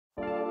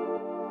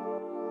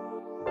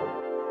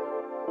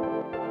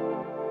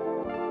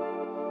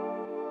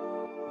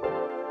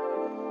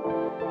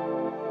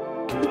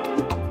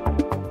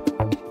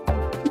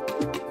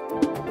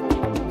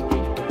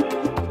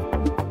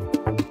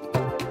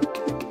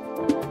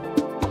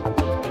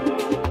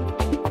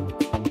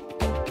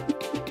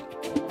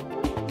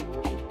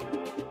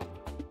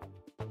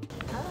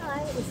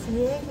Hi, it's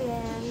me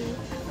again.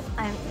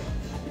 I'm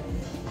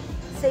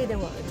say the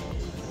word.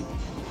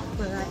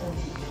 We're in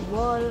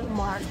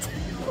Walmart.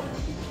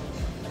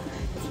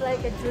 It's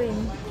like a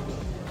dream.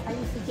 I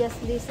used to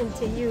just listen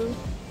to you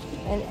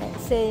and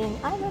saying,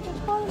 I'm at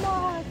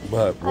Walmart.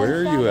 But where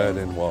are you at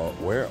in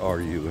Where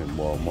are you in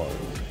Walmart?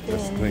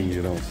 That's the thing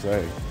you don't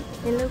say.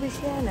 In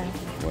Louisiana.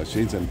 Well,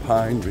 she's in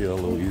Pineville,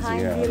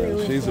 Louisiana.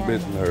 Louisiana. She's a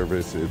bit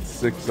nervous. It's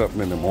 6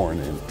 something in the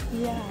morning.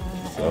 Yeah.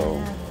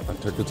 So I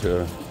took her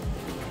to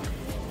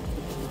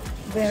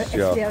it's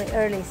very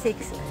early,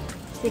 6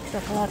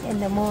 o'clock in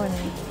the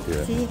morning.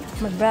 Yeah. See,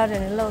 my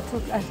brother-in-law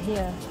took us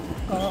here.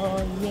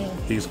 Oh yeah.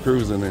 He's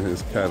cruising in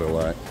his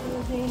Cadillac.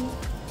 Cruising,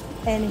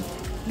 and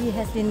he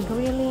has been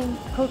grilling,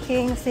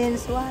 cooking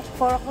since what,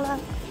 4 o'clock?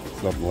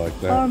 Something like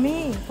that.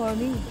 For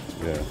me.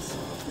 Yes.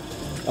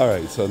 All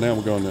right, so now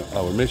we're going to,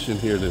 our mission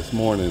here this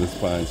morning is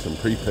find some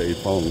prepaid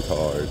phone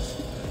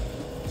cards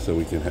so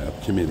we can have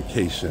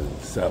communication.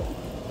 So,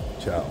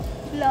 ciao.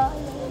 Yeah.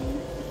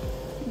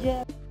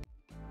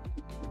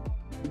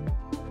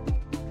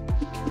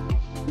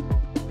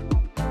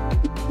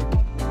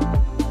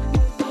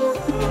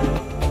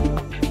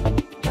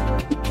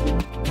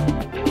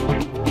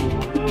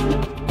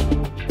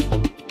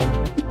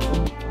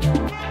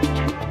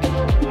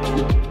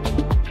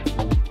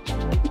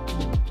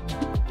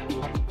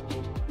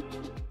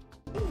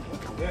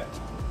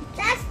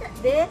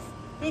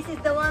 This is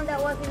the one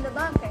that was in the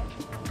bucket.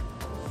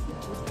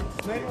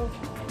 Snail?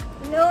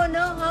 No,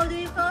 how do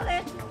you call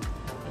it?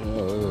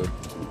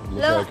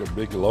 Looks like a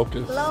big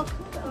locust.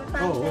 Locust or something.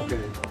 Oh,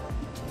 okay.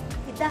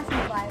 It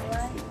doesn't bite,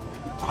 right?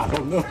 I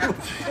don't know.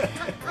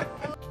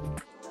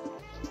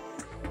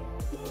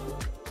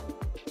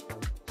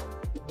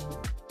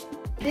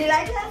 Do you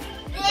like that?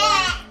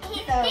 Yeah.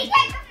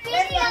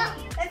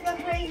 Let's go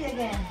crazy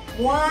again.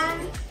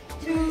 1,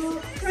 2,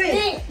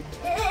 3.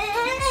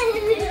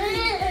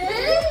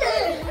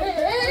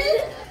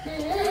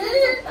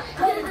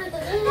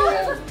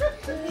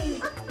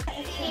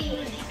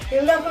 You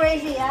go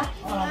crazy, yeah?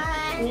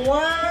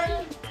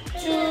 1,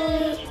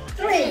 2,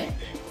 3.